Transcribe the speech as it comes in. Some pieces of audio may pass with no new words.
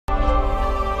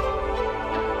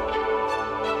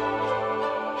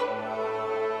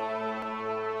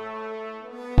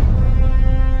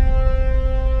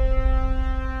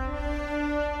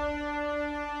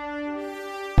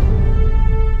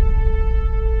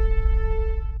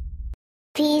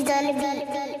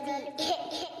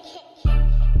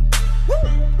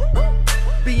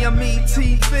B.M.E.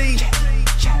 TV.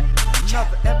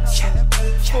 Another episode.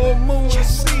 Full moon to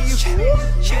see you.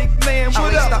 Big man,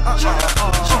 what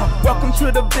up? Welcome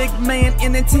to the Big Man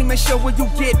Entertainment Show, where you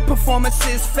get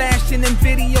performances, fashion, and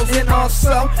videos, and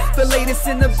also the latest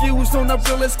interviews on the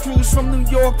realest cruise from New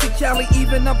York to Cali,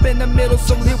 even up in the middle.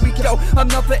 So here we go,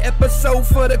 another episode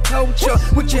for the culture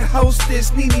with your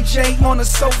hostess Nene J on the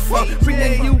sofa,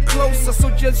 bringing you closer. So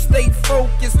just stay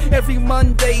focused. Every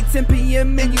Monday, 10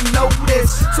 p.m. and you know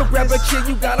this. So grab a chair,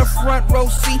 you got a front row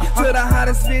seat to the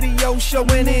hottest video show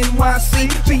in NYC.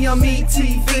 B.M.E.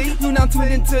 TV, you now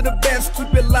tuned into the best.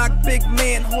 Keep it locked, Big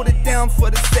Man, hold it down for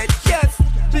the set. Yes,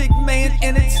 Big Man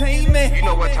Entertainment. You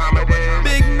know what time it is.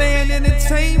 Big Man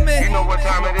Entertainment. You know what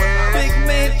time it is. Big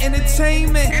Man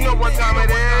Entertainment. You know what time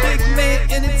it is. Big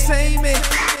Man Entertainment.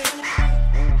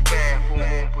 Move bad, full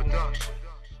moon production.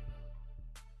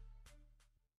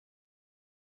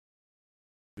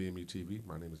 B.M.E. TV.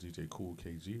 My name is DJ Cool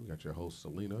KG. We got your host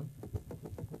Selena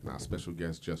and our special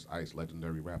guest Jus Ice,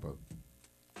 legendary rapper.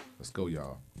 Let's go,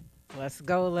 y'all. Let's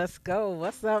go, let's go.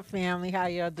 What's up, family? How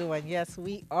y'all doing? Yes,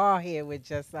 we are here with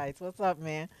Jus Ice. What's up,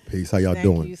 man? Peace. How y'all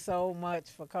doing? Thank you so much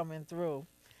for coming through.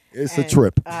 It's a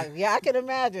trip. Yeah, I can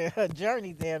imagine. A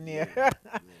journey damn near.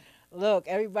 Look,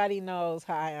 everybody knows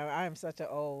how I am. I am such an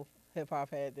old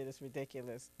hip-hop head that it's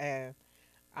ridiculous. And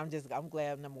I'm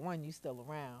glad, number one, you still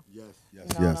around. Yes, yes,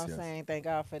 You know what I'm saying? Thank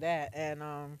God for that. And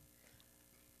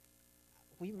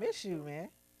we miss you, man.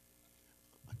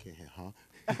 I can't hear, huh?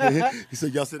 He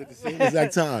said y'all said at the same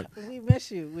exact time. We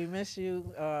miss you. We miss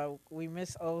you. We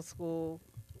miss old school.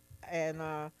 And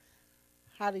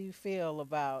how do you feel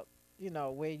about,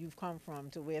 where you've come from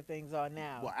to where things are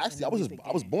now? Well, actually, I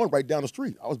was born right down the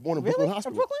street. I was born in Brooklyn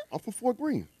Hospital. Brooklyn? I'm from Fort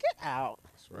Greene. Get out.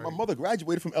 That's right. My mother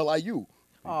graduated from LIU.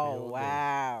 Oh,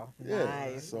 wow. Yeah.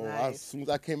 Nice. So nice. as soon as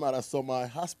I came out, I saw my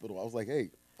hospital. I was like, hey,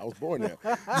 I was born there.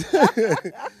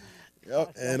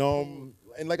 Yep. And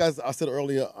like I said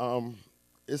earlier,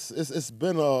 it's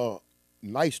been a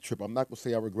nice trip. I'm not gonna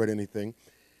say I regret anything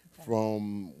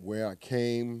from where I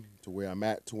came to where I'm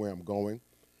at to where I'm going,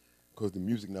 because the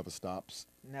music never stops.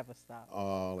 Never stop.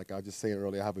 Like I was just saying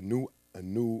earlier, I have a new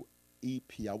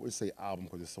EP. I wouldn't say album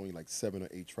because it's only like 7 or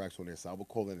 8 tracks on there, so I would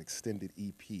call it an extended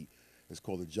EP. It's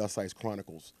called the Jus Ice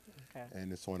Chronicles,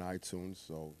 and it's on iTunes.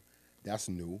 So that's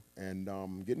new, and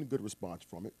getting a good response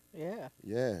from it. Yeah.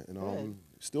 Yeah, and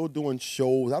still doing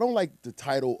shows. I don't like the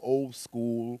title old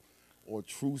school or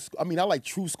true school. I mean, I like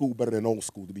true school better than old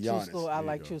school, to be honest. I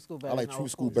like true school better. I like true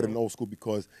school better than old school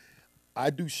because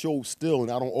I do shows still,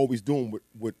 and I don't always do them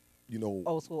with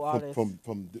old school artists from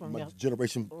my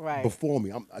generation before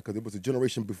me. Because it was a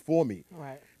generation before me.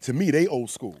 Right. To me, they old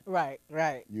school. Right.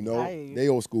 They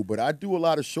old school. But I do a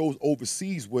lot of shows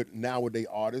overseas with nowadays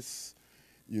artists.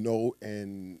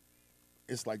 And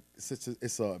it's like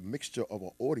it's a mixture of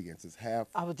an audience. It's half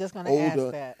I was just gonna older,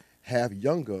 ask that. half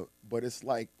younger. But it's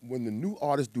like when the new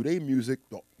artists do their music,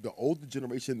 the older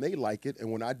generation, they like it.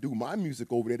 And when I do my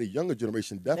music over there, the younger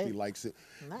generation definitely likes it.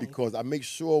 Nice. Because I make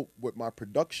sure with my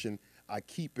production, I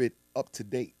keep it up to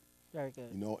date. Very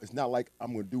good. It's not like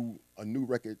I'm going to do a new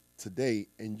record today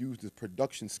and use the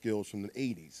production skills from the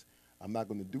 80s. I'm not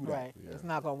going to do that. Right. Yeah. It's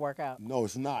not going to work out. No,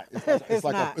 it's not. It's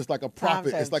like a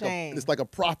profit. It's like a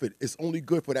profit. It's only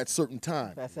good for that certain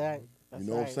time. That's right. You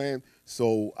know what I'm saying?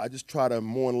 So I just try to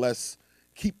more or less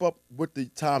keep up with the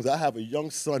times. I have a young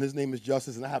son. His name is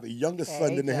Justice, and I have a younger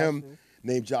son than him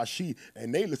named Joshi,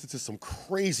 and they listen to some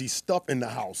crazy stuff in the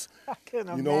house. I can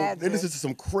imagine. They listen to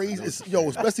some crazy,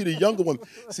 especially the younger one.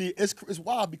 See, it's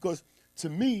wild because to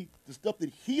me, the stuff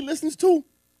that he listens to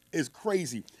is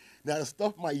crazy. Now, the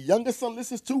stuff my younger son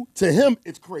listens to him,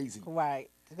 it's crazy. Right.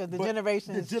 Because the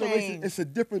generation has changed. It's a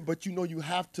different, but you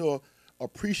have to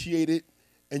appreciate it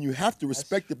and you have to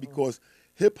respect it because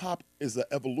hip-hop is an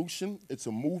evolution. It's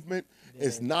a movement.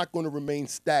 It's not going to remain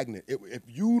stagnant. If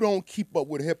you don't keep up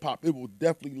with hip-hop, it will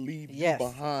definitely leave you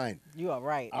behind. You are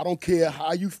right. I don't care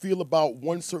how you feel about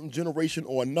one certain generation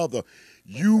or another.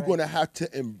 You're going to have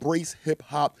to embrace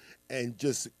hip-hop and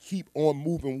just keep on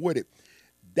moving with it.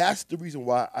 That's the reason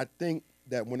why I think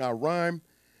that when I rhyme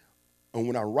and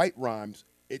when I write rhymes,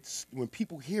 it's when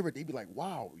people hear it, they be like,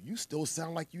 wow, you still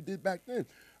sound like you did back then.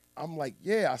 I'm like,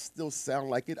 yeah, I still sound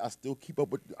like it. I still keep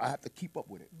up with I have to keep up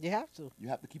with it. You have to. You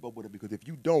have to keep up with it because if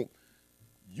you don't,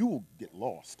 you will get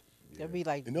lost. They'll be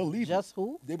like, and they'll leave just you.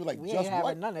 who? They'll be like, we just ain't having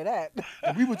what? None of that.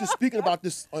 And we were just speaking about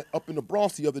this up in the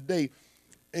Bronx the other day.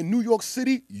 In New York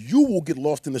City, you will get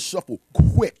lost in the shuffle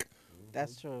quick.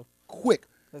 That's true. Quick.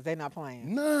 Because they're not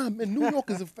playing. Nah, man, New York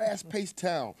is a fast-paced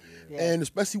town, Yeah. and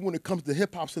especially when it comes to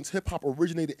hip hop, since hip hop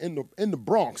originated in the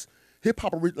Bronx. Hip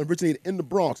hop originated in the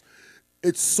Bronx.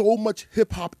 It's so much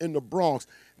hip hop in the Bronx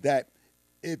that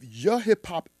if your hip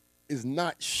hop is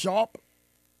not sharp,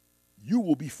 you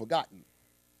will be forgotten.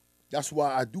 That's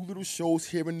why I do little shows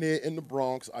here and there in the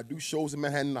Bronx. I do shows in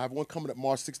Manhattan. I have one coming up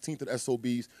March 16th at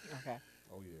SOBs. Okay.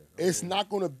 Oh yeah. It's not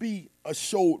going to be a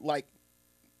show like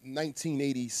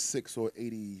 1986 or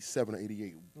 87 or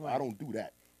 88. Right. I don't do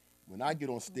that. When I get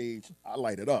on stage, I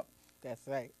light it up. That's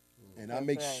right. And I That's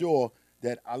make right. sure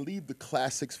that I leave the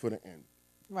classics for the end.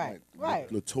 Right. Like Right.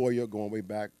 LaToya, going way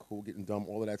back, Cool Getting Dumb,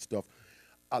 all of that stuff.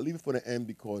 I leave it for the end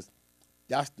because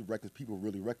that's the records people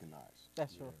really recognize.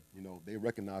 That's true. You know, they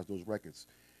recognize those records.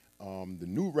 The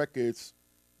new records,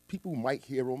 people might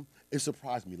hear them. It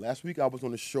surprised me. Last week I was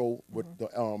on a show with the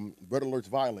Red Alert's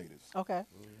Violators. Okay.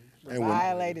 And when-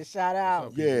 Violators, shout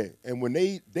out. Yeah, and when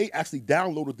they actually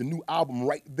downloaded the new album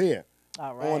right there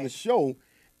All right. on the show,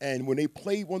 and when they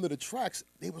played one of the tracks,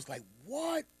 they was like,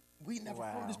 "What? We never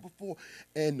Wow. heard this before,"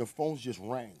 and the phones just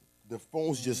rang. The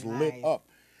phones just Nice. lit up,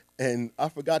 and I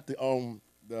forgot the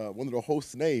one of the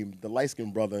hosts' name, the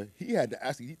light-skinned brother. He had to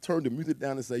actually he turned the music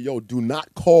down and say, "Yo, do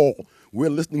not call. We're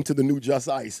listening to the new Jus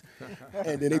Ice,"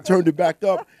 and then they turned it back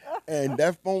up, and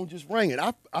that phone just rang. And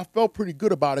I felt pretty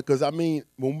good about it because I mean,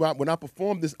 when I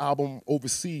performed this album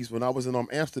overseas, when I was in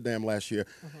Amsterdam last year,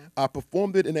 I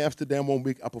performed it in Amsterdam one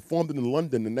week. I performed it in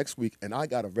London the next week, and I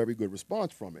got a very good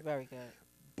response from it. Very good.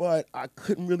 But I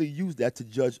couldn't really use that to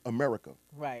judge America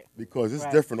Right. because it's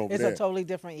Right. different over it's there. a totally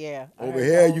different, yeah. I Over heard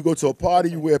here, those. you go to a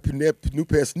party, you wear a new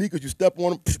pair of sneakers, you step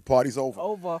on them, party's over.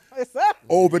 Over. It's up.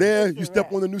 Over there, you Right.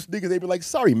 step on the new sneakers, they be like,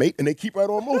 "Sorry, mate," and they keep right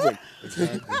on moving.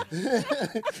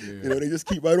 You know, they just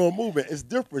keep right on moving. It's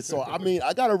different. So, I mean,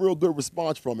 I got a real good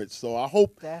response from it. So, I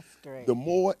hope That's great. the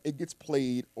more it gets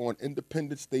played on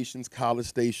independent stations, college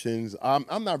stations, I'm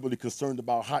not really concerned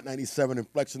about Hot 97 and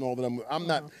Flex and all of them.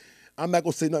 I'm not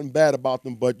gonna say nothing bad about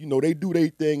them, but you know they do their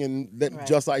thing and let Right.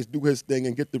 Jus Ice do his thing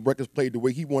and get the records played the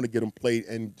way he want to get them played,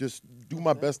 and just do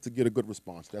my best to get a good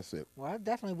response. That's it. Well,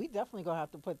 we definitely gonna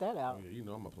have to put that Oh, out. yeah, you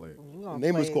know I'm gonna play it. We The gonna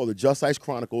name play is it. called the Jus Ice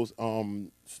Chronicles.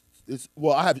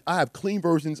 I have clean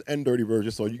versions and dirty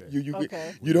versions, so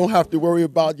Okay. you don't have to worry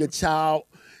about your child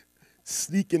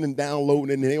sneaking and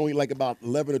downloading, and they only like about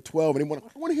 11 or 12, and I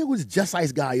want to hear who this Jus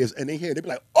Ice guy is, and they be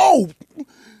like, "Oh,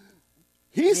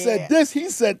 he said this, he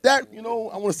said that." You know,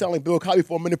 I want to sound like Bill Cosby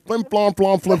for a minute. Flim, flom,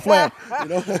 flom, flim, flam. You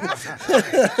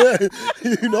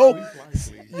know,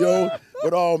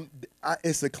 but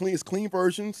it's clean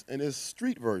versions and it's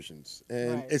street versions,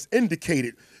 and Right. it's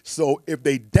indicated. So if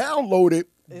they download it,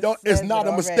 it's says not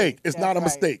it a mistake. already. It's That's not a right.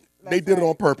 mistake. They That's did it on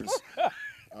right. purpose.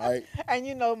 All right. And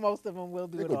you know most of them will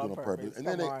do They it gonna on do it purpose. And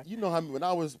Come then on. you know how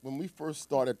when we first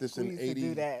started this We in used to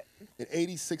do that. in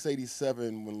 86,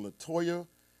 87, when LaToya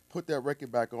put that record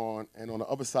back on, and on the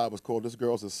other side was called "This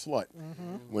Girl's a Slut."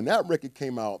 Mm-hmm. When that record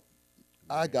came out,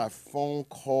 I got phone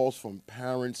calls from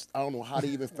parents. I don't know how they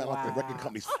even found out the record Wow.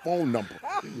 company's phone number.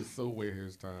 He was so way ahead of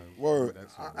his time. Word.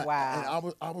 That's Wow.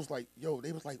 And I was like, yo,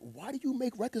 they was like, "Why do you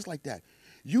make records like that?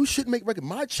 You should make records."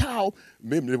 My child,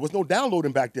 remember, there was no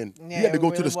downloading back then. Yeah, you had to it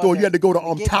go to really the store. You wasn't. had to go to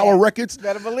To get Tower that. Records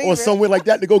Better believe or it. somewhere like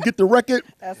that to go get the record.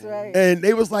 That's right. And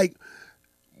they was like,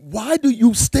 "Why do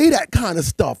you say that kind of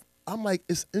stuff?" I'm like,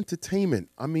 "It's entertainment.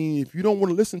 I mean, if you don't want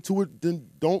to listen to it, then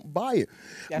don't buy it."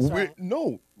 That's right.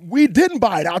 No, we didn't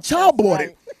buy it. Our child That's bought right.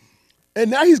 it. And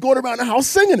now he's going around the house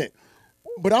singing it.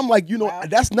 But I'm like, Wow.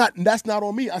 that's not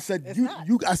on me. I said, It's you not.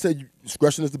 I said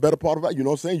discretion is the better part of it. You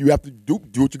know what I'm saying? You have to do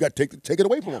what you got. Take it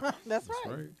away from him. That's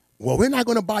right. right. Well, we're not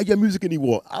going to buy your music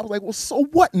anymore. I was like, well, so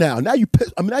what now? Now you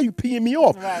peeing me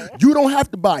off. Right. You don't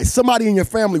have to buy it. Somebody in your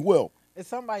family will. It's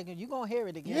somebody you gonna hear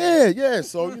it again. Yeah.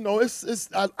 So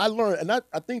I learned, and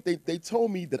I think they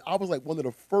told me that I was like one of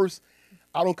the first.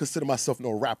 I don't consider myself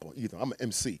no rapper either. I'm an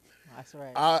MC. That's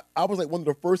right. I was like one of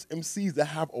the first MCs to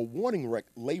have a warning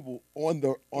label on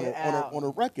a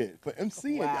record for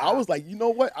MCing. Wow. I was like, you know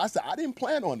what? I said I didn't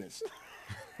plan on this.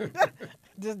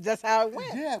 just how it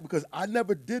went. Yeah, because I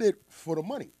never did it for the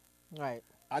money. Right.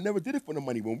 I never did it for the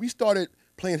money. When we started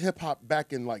playing hip hop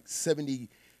back in like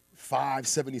 75,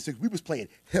 76, we was playing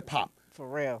hip hop. For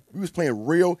real. We was playing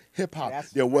real hip hop.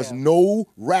 That's There was real. no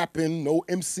rapping, no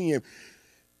MCing.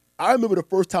 I remember the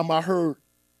first time I heard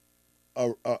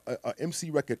a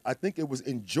MC record. I think it was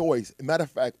Enjoy's. Matter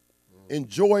of fact,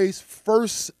 Enjoy's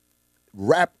first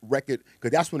rap record,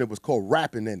 because that's when it was called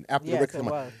rapping. Then after the Yes, record it came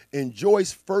out, was.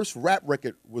 Enjoy's first rap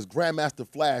record was Grandmaster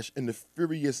Flash and the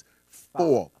Furious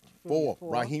Four. Furious Four.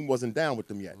 Raheem wasn't down with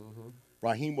them yet.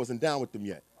 Raheem wasn't down with them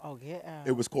yet. Oh yeah.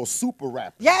 It was called Super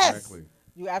Rap. Yes. Exactly.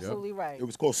 You absolutely right. It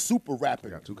was called Super I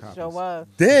Rapping. got 2 copies. Sure was.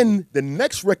 Then the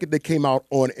next record that came out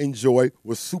on Enjoy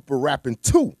was Super Rapping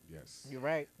 2. Yes. You're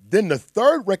right. Then the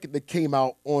third record that came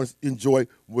out on Enjoy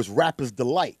was Rapper's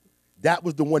Delight. That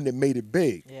was the one that made it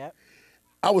big. Yep.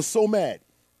 I was so mad.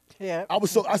 Yeah.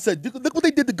 I said, look what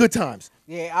they did to Good Times.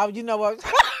 Yeah. You know what?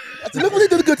 I said, look what they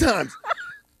did to Good Times.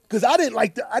 Because I didn't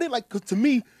like because to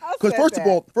me, I because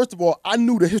said first of all, I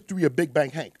knew the history of Big Bang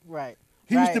Hank. Right.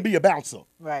 He used to be a bouncer.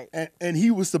 Right. And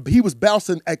he was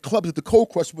bouncing at clubs that the Cold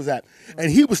Crush was at. And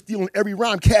he was stealing every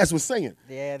rhyme Kaz was saying.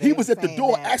 Yeah, he was at the saying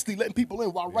door that. actually letting people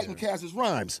in while writing Kaz's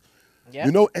rhymes. Yep.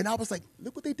 You know, and I was like,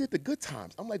 look what they did to Good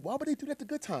Times. I'm like, why would they do that to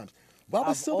Good Times? Why would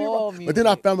Of Sylvia? all But then I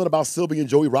music. found out about Sylvia and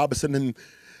Joey Robinson and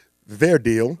their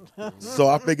deal. So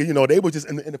I figured, they were just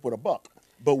in it for the buck.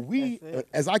 But we, That's it.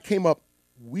 as I came up,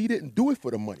 we didn't do it for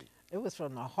the money. It was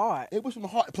from the heart. It was from the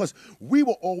heart. Plus, we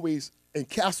were always in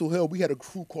Castle Hill. We had a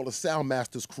crew called the Sound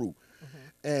Masters crew,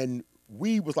 and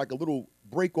we was like a little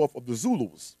break off of the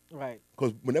Zulus. Right.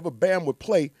 Because whenever Bam would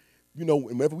play,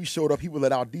 whenever we showed up, he would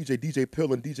let our DJ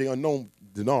Pill and DJ Unknown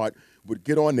Denard would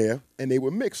get on there and they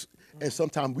would mix. And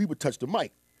sometimes we would touch the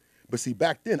mic. But see,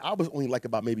 back then I was only like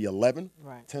about maybe 11,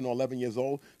 Right. 10 or 11 years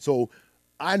old. So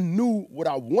I knew what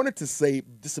I wanted to say,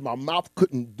 just my mouth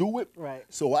couldn't do it. Right.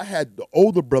 So I had the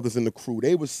older brothers in the crew.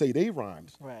 They would say their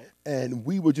rhymes. Right. And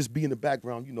we would just be in the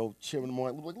background, cheering them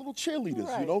on, like little cheerleaders,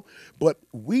 Right. But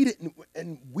we didn't,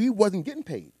 and we wasn't getting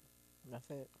paid. That's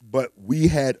it. But we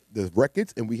had the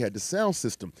records and we had the sound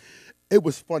system. It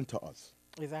was fun to us.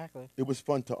 Exactly. It was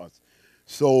fun to us.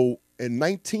 So in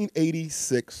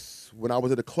 1986, when I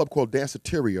was at a club called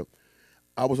Danceteria,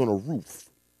 I was on a roof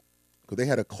because they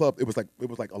had a club. It was like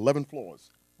 11 floors,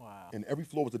 Wow. and every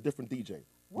floor was a different DJ.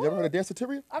 What? You ever heard of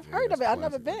Danceteria? I've Yeah, heard of it. that's I've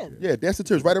never classic, been. Yeah,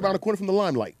 Danceteria is right around the corner from the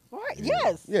Limelight. Right.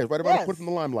 Yes. Yeah, it's right around the corner from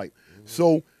the Limelight.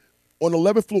 So on the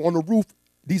 11th floor on the roof,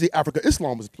 DJ Africa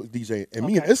Islam was DJ, and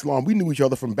me and Okay. Islam, we knew each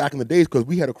other from back in the days because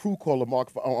we had a crew called the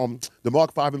Mark V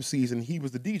MCs, and he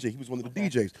was the DJ. He was one of the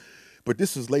DJs. But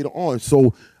this was later on.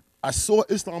 So I saw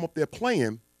Islam up there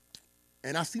playing,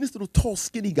 and I seen this little tall,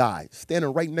 skinny guy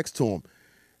standing right next to him,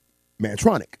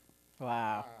 Mantronic.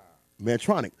 Wow.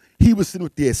 Mantronic. He was sitting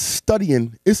up there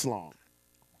studying Islam.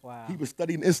 Wow. He was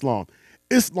studying Islam.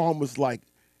 Islam was like,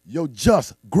 yo,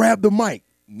 just grab the mic.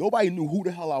 Nobody knew who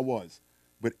the hell I was,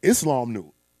 but Islam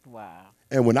knew. Wow.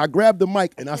 And when I grabbed the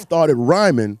mic and I started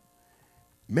rhyming,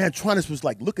 Mantronic was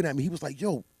like looking at me. He was like,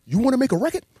 yo, you want to make a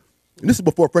record? And this is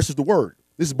before Fresh is the Word.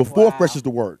 This is before Wow. Fresh is the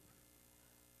Word.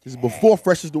 This is before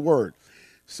Fresh is the Word.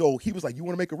 So he was like, you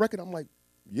want to make a record? I'm like,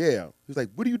 yeah. He was like,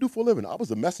 what do you do for a living? I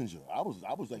was a messenger. I was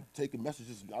like taking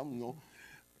messages. I don't know.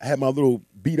 I had my little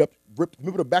beat up Rips.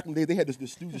 Remember the back in the day they had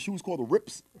the shoes called the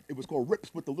Rips? It was called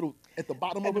Rips with the little at the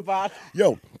bottom At of the it. bottom.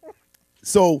 Yo,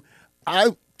 so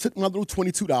I took my little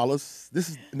 $22. This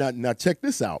is now check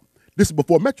this out. This is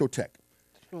before Metro Tech.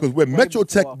 Because where Way Metro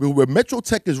Tech before. where Metro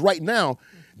Tech is right now,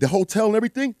 the hotel and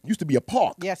everything used to be a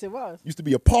park. Yes, it was. Used to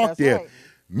be a park That's there. right.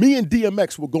 Me and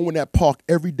DMX would go in that park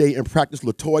every day and practice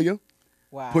Latoya.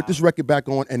 Wow. Put this record back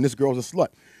on, and this girl's a slut.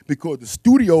 Because the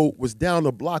studio was down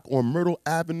the block on Myrtle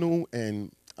Avenue,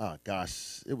 and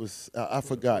it was I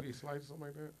forgot. Funky Slice, something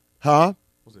like that? Huh?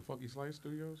 Was it Funky Slice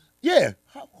Studios? Yeah.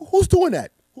 Who's doing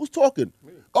that? Who's talking?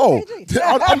 Oh, KG.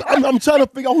 I'm trying to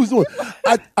figure out who's doing.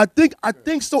 I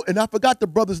think so, and I forgot the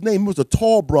brother's name. It was a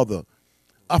tall brother.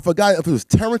 I forgot if it was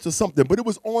Terrence or something, but it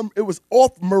was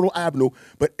off Myrtle Avenue,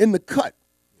 but in the cut.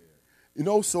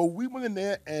 So we went in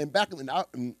there, and back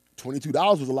in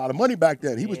 $22 was a lot of money back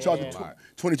then. He was charging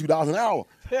 $22 an hour.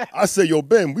 I said, yo,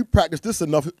 Ben, we practiced this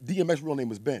enough. DMX real name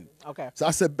was Ben. Okay. So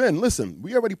I said, Ben, listen,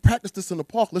 we already practiced this in the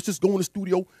park. Let's just go in the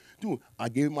studio. Do it. I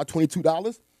gave him my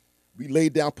 $22. We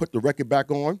laid down, put the record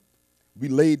back on. We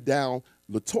laid down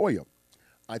Latoya.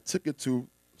 I took it to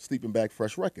Sleeping Bag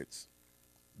Fresh Records.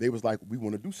 They was like, we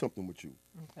want to do something with you.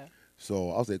 Okay.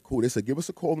 So I was like, cool. They said, give us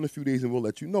a call in a few days and we'll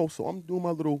let you know. So I'm doing my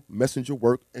little messenger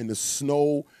work in the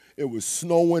snow. It was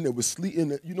snowing. It was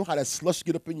sleeting. You know how that slush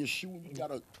get up in your shoe? You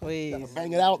gotta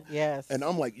bang it out. Yes. And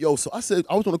I'm like, yo. So I said,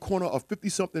 I was on the corner of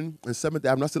 50-something and 7th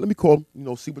Avenue. I said, let me call,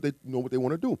 see what they what they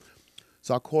want to do.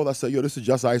 So I called. I said, yo, this is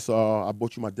Jus Ice. I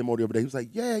bought you my demo the other day. He was like,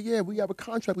 yeah, we have a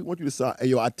contract. We want you to sign. Hey,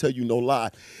 yo, I tell you no lie.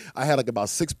 I had like about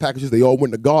 6 packages. They all went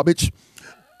in the garbage.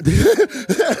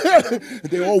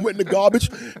 They all went in the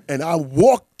garbage, and I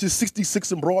walked to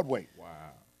 66 and Broadway. Wow.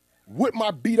 With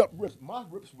my beat up rips. My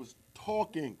rips was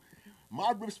talking.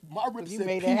 My rips You said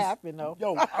made peace. it happen, though.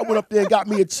 Yo, I went up there and got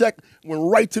me a check, went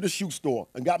right to the shoe store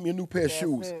and got me a new pair of That's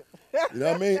shoes. it. You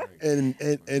know what I mean?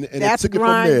 And That's it took it from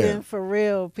there. grinding for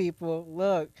real, people.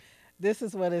 Look, This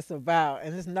is what it's about,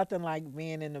 and it's nothing like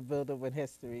being in the building with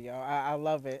history, yo. I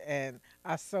love it, and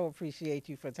I so appreciate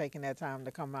you for taking that time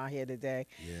to come out here today.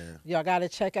 Yeah. Y'all got to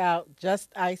check out Jus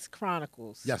Ice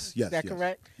Chronicles. Yes. Is that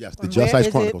correct? Yes, the And Jus where Ice is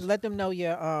it? Chronicles. Let them know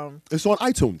your It's on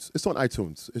iTunes.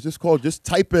 It's just called, just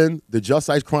type in the Jus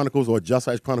Ice Chronicles or Jus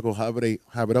Ice Chronicle, however they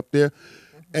have it up there,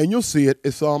 and you'll see it.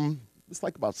 It's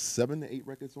like about 7 to 8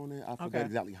 records on there. I forget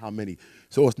exactly how many.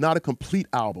 So it's not a complete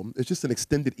album. It's just an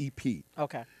extended EP.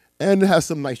 Okay. And it has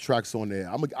some nice tracks on there.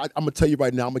 I'm gonna tell you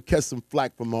right now, I'm gonna catch some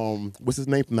flack from what's his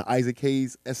name, from the Isaac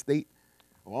Hayes estate.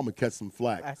 Oh, I'm gonna catch some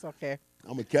flack. That's okay.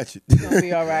 I'm gonna catch it. It's gonna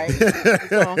be all right.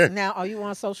 Now, are you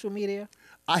on social media?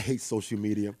 I hate social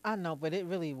media. I know, but it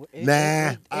really.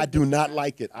 I do not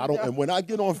like it. I don't. And when I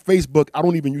get on Facebook, I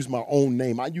don't even use my own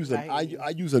name. I use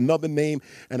I use another name,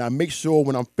 and I make sure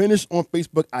when I'm finished on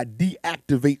Facebook, I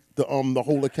deactivate the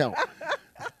whole account.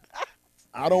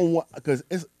 I don't want, because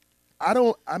it's.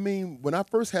 I mean, when I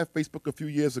first had Facebook a few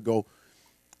years ago,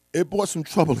 it brought some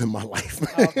trouble in my life.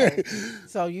 Okay.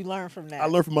 So you learn from that. I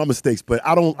learned from my mistakes, but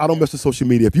I don't mess with social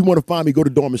media. If you want to find me, go to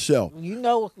Dawn Michelle. You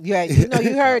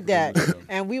heard that,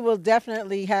 and we will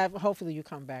definitely have. Hopefully, you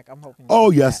come back. I'm hoping.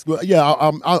 Oh yes, well, yeah.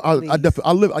 I definitely.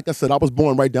 I live, like I said, I was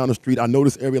born right down the street. I know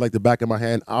this area like the back of my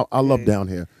hand. I love down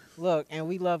here. Look, and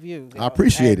we love you. I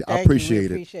appreciate it. I appreciate it.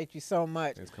 We appreciate you so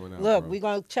much. It's coming out, Look, bro. we're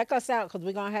gonna check us out because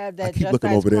we're gonna have that keep Jus looking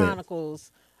Ice over there.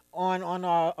 Chronicles on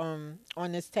our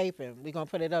on this taping. We're gonna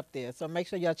put it up there. So make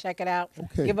sure y'all check it out.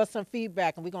 Okay. Give us some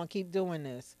feedback, and we're gonna keep doing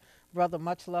this. Brother,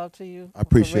 much love to you. I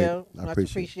appreciate For real. it. I Much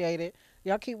appreciate it.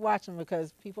 Y'all keep watching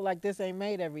because people like this ain't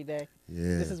made every day.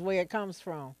 Yeah. This is where it comes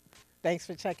from. Thanks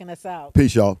for checking us out.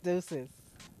 Peace, y'all. Deuces.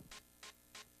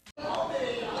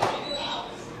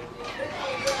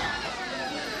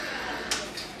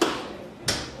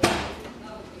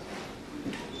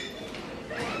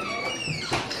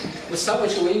 What's up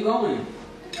with you? Where you going?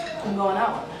 I'm going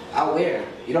out. Out where?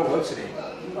 You don't work today.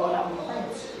 I'm going out with my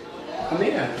friends. Come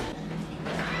here.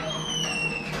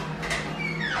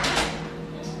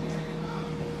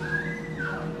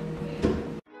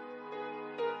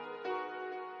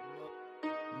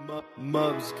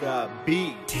 Mubs got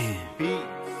beat. Damn. Beats.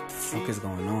 What the fuck is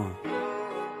going on?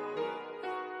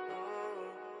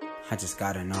 I just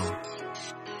gotta know.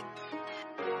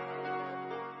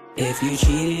 If you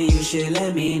cheating, you should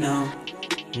let me know.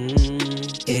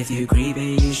 If you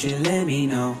creeping, you should let me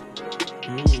know.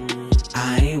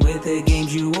 I ain't with the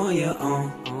games, you on your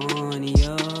own.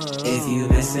 If you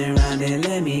messing around, then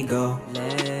let me go.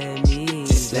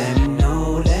 Just let me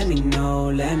know, let me know,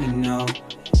 let me know.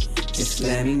 Just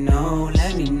let me know,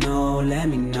 let me know, let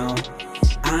me know.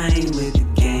 I ain't with the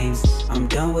games, I'm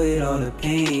done with all the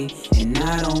pain, and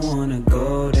I don't wanna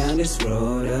go down this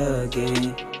road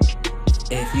again.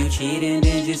 If you cheating,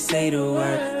 then just say the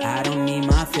word. I don't need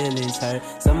my feelings hurt.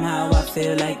 Somehow I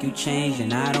feel like you changed,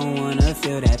 and I don't wanna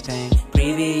feel that pain.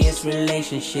 Previous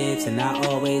relationships, and I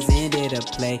always ended up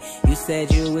play. You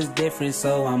said you was different,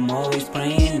 so I'm always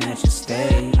praying that you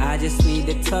stay. I just need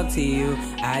to talk to you,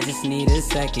 I just need a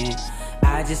second.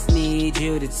 I just need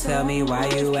you to tell me why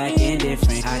you acting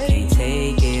different. I can't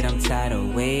take it, I'm tired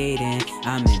of waiting,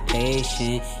 I'm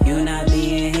impatient. You not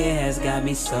being here has got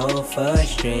me so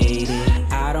frustrated.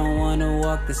 I don't wanna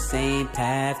walk the same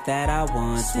path that I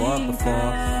once walked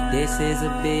before. This is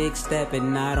a big step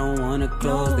and I don't wanna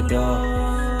close the door.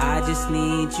 I just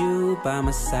need you by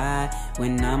my side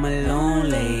when I'm alone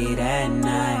late at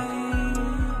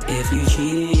night. If you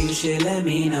cheating, you should let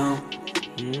me know.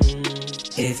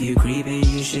 If you creeping,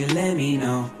 you should let me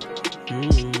know.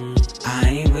 I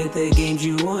ain't with the games,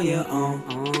 you on your own.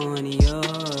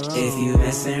 If you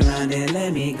messing around, then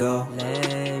let me go.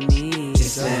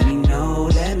 Just let me know,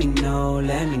 let me know,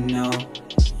 let me know.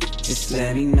 Just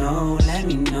let me know, let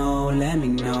me know, let me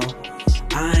know.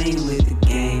 I ain't with the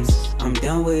games, I'm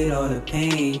done with all the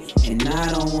pain, and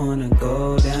I don't wanna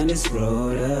go down this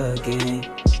road again.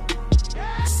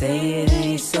 Say it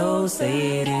ain't so,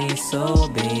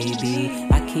 baby.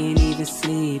 I can't even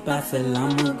sleep, I feel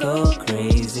I'ma go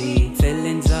crazy.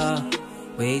 Feelings are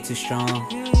way too strong,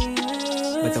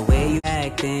 but the way you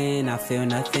acting, I feel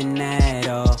nothing at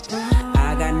all.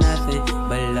 I got nothing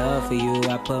but love for you,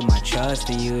 I put my trust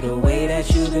in you. The way that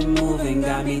you've been moving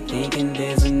got me thinking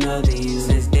there's another you.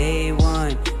 Since day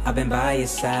one, I've been by your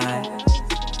side.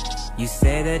 You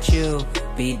said that you'll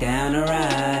be down to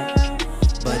ride,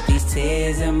 but these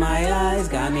tears in my eyes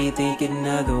got me thinking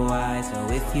otherwise. So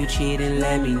if you cheating,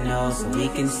 let me know so we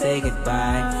can say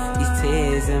goodbye. These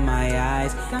tears in my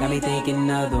eyes got me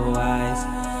thinking otherwise.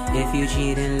 If you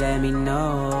cheating, let me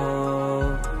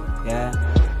know. Yeah.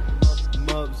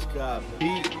 Mubs got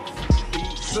beat.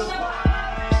 Surprise!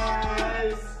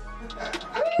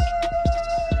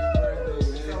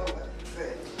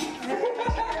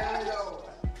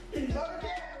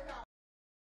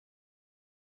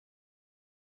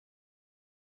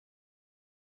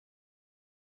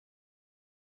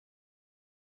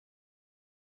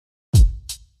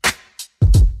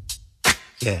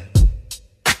 Yeah.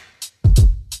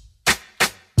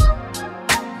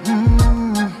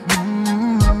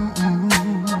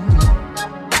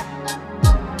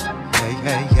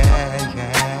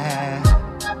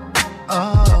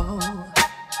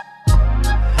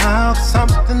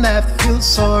 That feels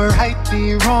so right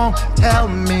be wrong. Tell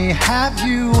me, have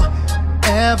you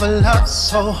ever loved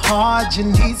so hard your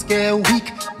knees get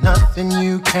weak, nothing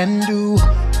you can do?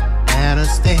 And a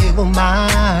stable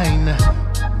mind,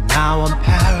 now I'm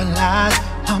paralyzed,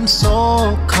 I'm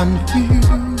so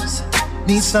confused.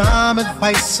 Need some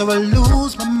advice so I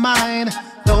lose my mind,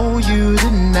 though you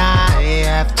deny I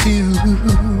have to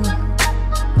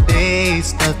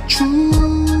face the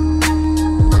truth.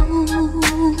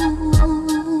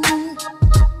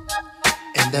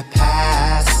 In the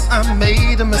past, I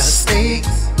made a mistake,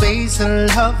 basing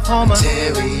love on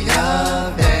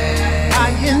material things.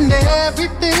 Buying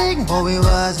everything, but we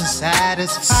wasn't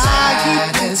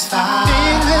satisfied. Feelings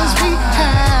we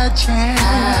had,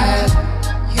 yeah.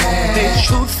 The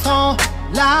truth don't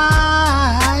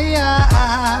lie.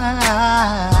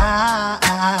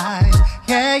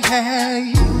 Yeah,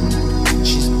 yeah.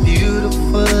 She's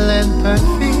beautiful and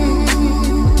perfect.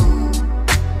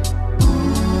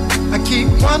 I keep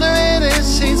wondering if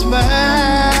she's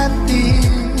worth it.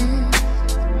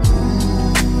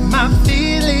 My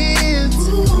feelings,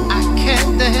 I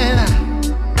can't deny.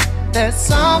 There's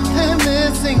something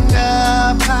missing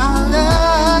about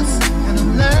us, and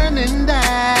I'm learning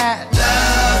that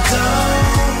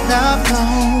love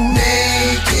don't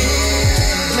make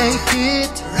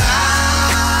it right.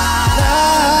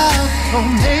 Love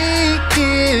don't make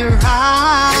it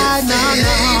right. No,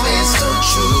 it's so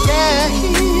true. Yeah.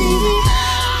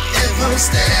 Won't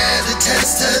stand the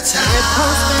test of time. It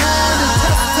won't stand the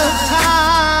test of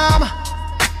time.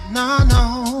 No, no.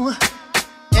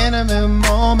 Intimate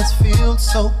moments feel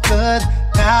so good.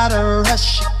 Gotta rush,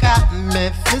 you got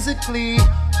me physically.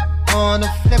 On the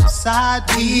flip side,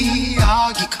 we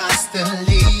argue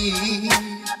constantly.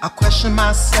 I question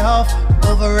myself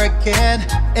over again.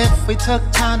 If we took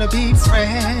time to be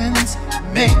friends,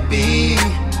 maybe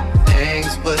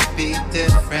things would be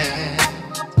different.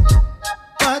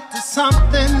 But there's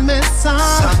something missing.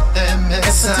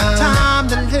 It's time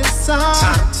to listen.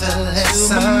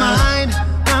 To my mind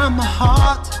and my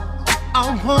heart. I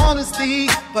wanna see,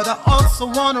 but I also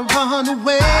wanna run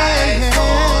away. I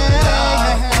thought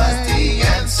love was the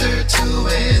answer to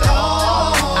it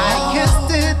all. I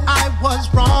guessed it, I was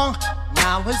wrong.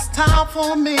 Now it's time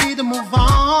for me to move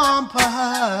on,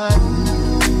 but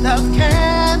love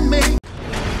can make.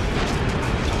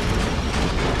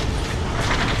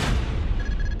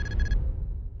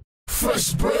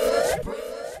 Fresh bread.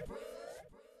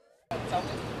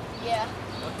 Yeah.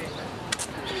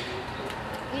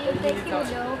 We take you,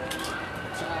 Joe.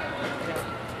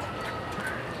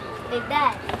 Hey,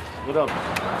 Dad. What up?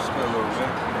 What's good, little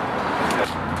man?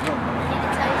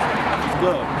 It's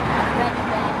good. I'm ready,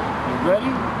 Dad. You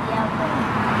ready? Yeah, I'm ready.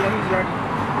 Yeah, he's ready.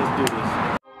 Let's do this.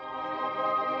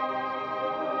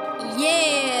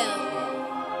 Yeah.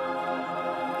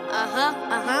 Uh-huh.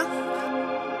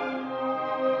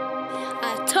 I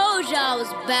told you I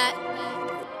was back.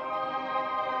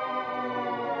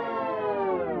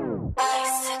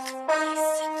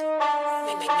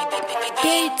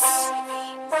 Beats.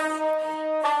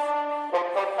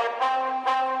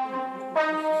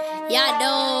 Yeah,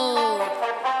 no.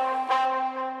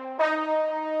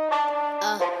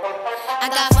 I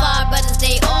got 5 brothers,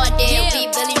 they all dead. Yeah. We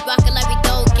really rockin' like we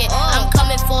don't get. I'm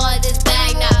coming for this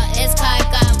bag now. It's kind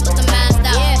got with the mask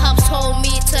out. Yeah. Pops told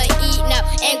me to eat now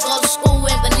and go to school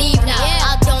and believe now. Yeah.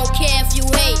 I don't care if you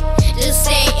hate, just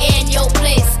stay in your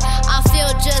place. I feel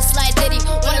just like Diddy.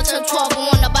 Wanna turn 12 and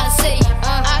wanna buy the city.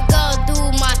 I go do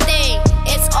my thing,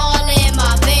 it's all in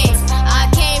my veins. I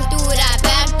came through that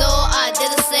back door, I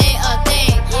didn't say a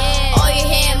thing. Yeah. All you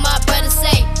hear my brother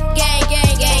say, gang,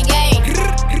 gang, gang, gang.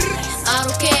 I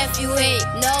don't care if you hate,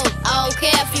 no. I don't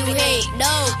care if you hate,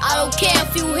 no. I don't care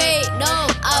if you hate, no.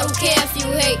 I don't care if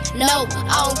you hate, no.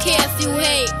 I don't care if you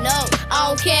hate, no. I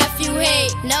don't care if you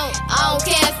hate, no. I don't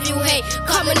care if you hate.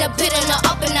 Coming to pit and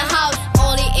up in the house,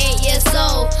 only 8 years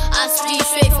old. I speak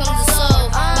straight from the soul.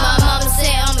 My mama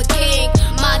said I'm a king,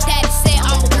 my daddy said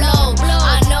I'm a blow.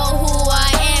 I know who I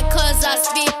am cause I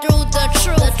speak through the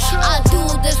truth. I do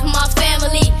this for my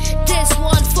family, this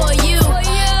one for you.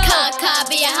 Kai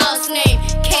be your house name,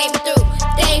 came through,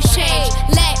 things change.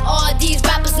 Let all these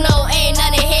rappers know ain't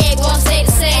none in here gon' stay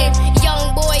the same.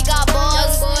 Young boy got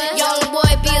balls, young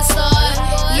boy be a star.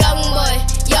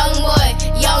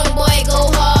 Young boy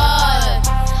go hard.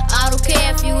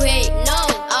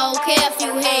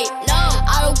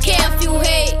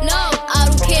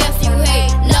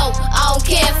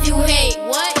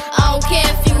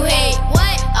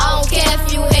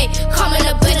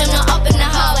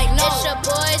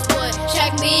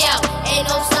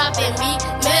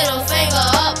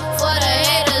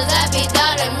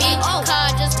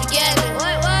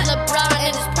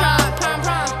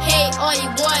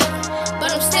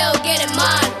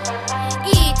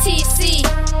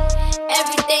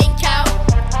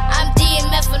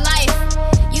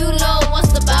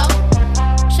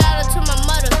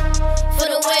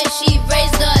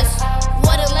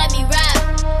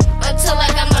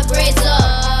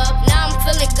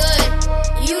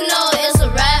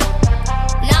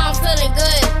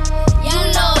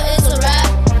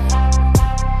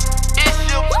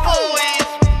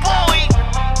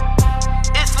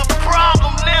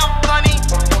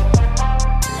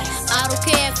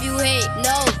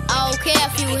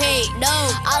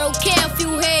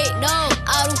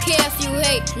 if you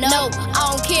hate. No,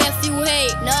 I don't care if you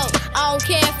hate. No, I don't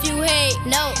care if you hate.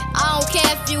 No, I don't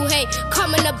care if you hate.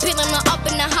 Coming up, building up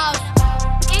in the house.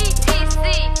 ETC,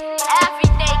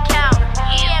 everyday count.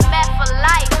 EMF for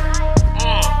life.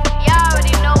 Y'all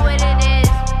already know what it is.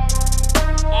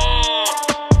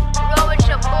 Roll with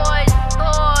your boys,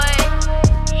 boy.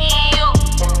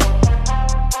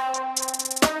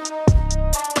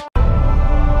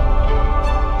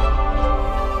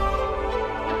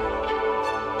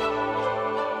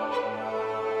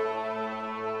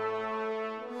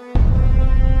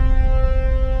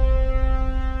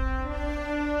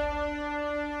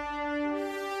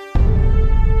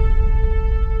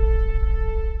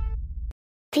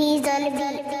 Peas on the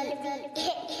beat.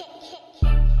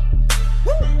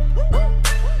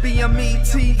 B.M.E.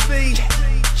 TV.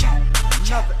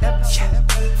 Another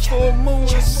episode. Full moon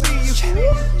to see you.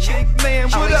 Big man,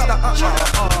 what up?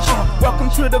 Welcome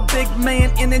to the Big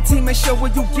Man Entertainment Show,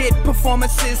 where you get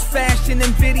performances, fashion,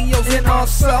 and videos, and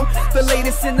also the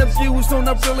latest interviews on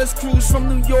the realest cruise from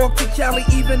New York to Cali,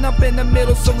 even up in the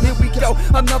middle. So here we go,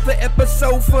 another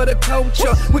episode for the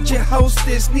culture with your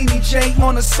hostess Nene J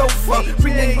on the sofa,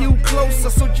 bringing you closer.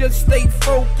 So just stay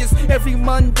focused. Every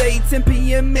Monday, 10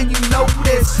 p.m. and you know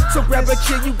this. So grab a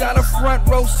chair, you got a front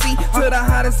row seat to the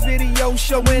hottest video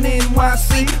show in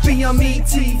NYC. B.M.E.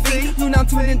 TV, you now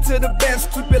tune into the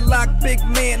best. Keep it locked, Big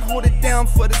Man, hold it down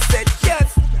for the set.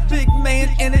 Yes, Big Man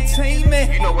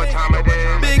Entertainment. You know what time it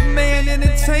is. Big Man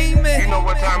Entertainment. You know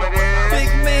what time it is.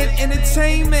 Big Man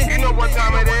Entertainment. You know what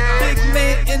time it is. Big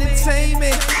Man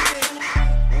Entertainment.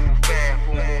 Move bad,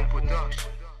 full moon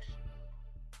production.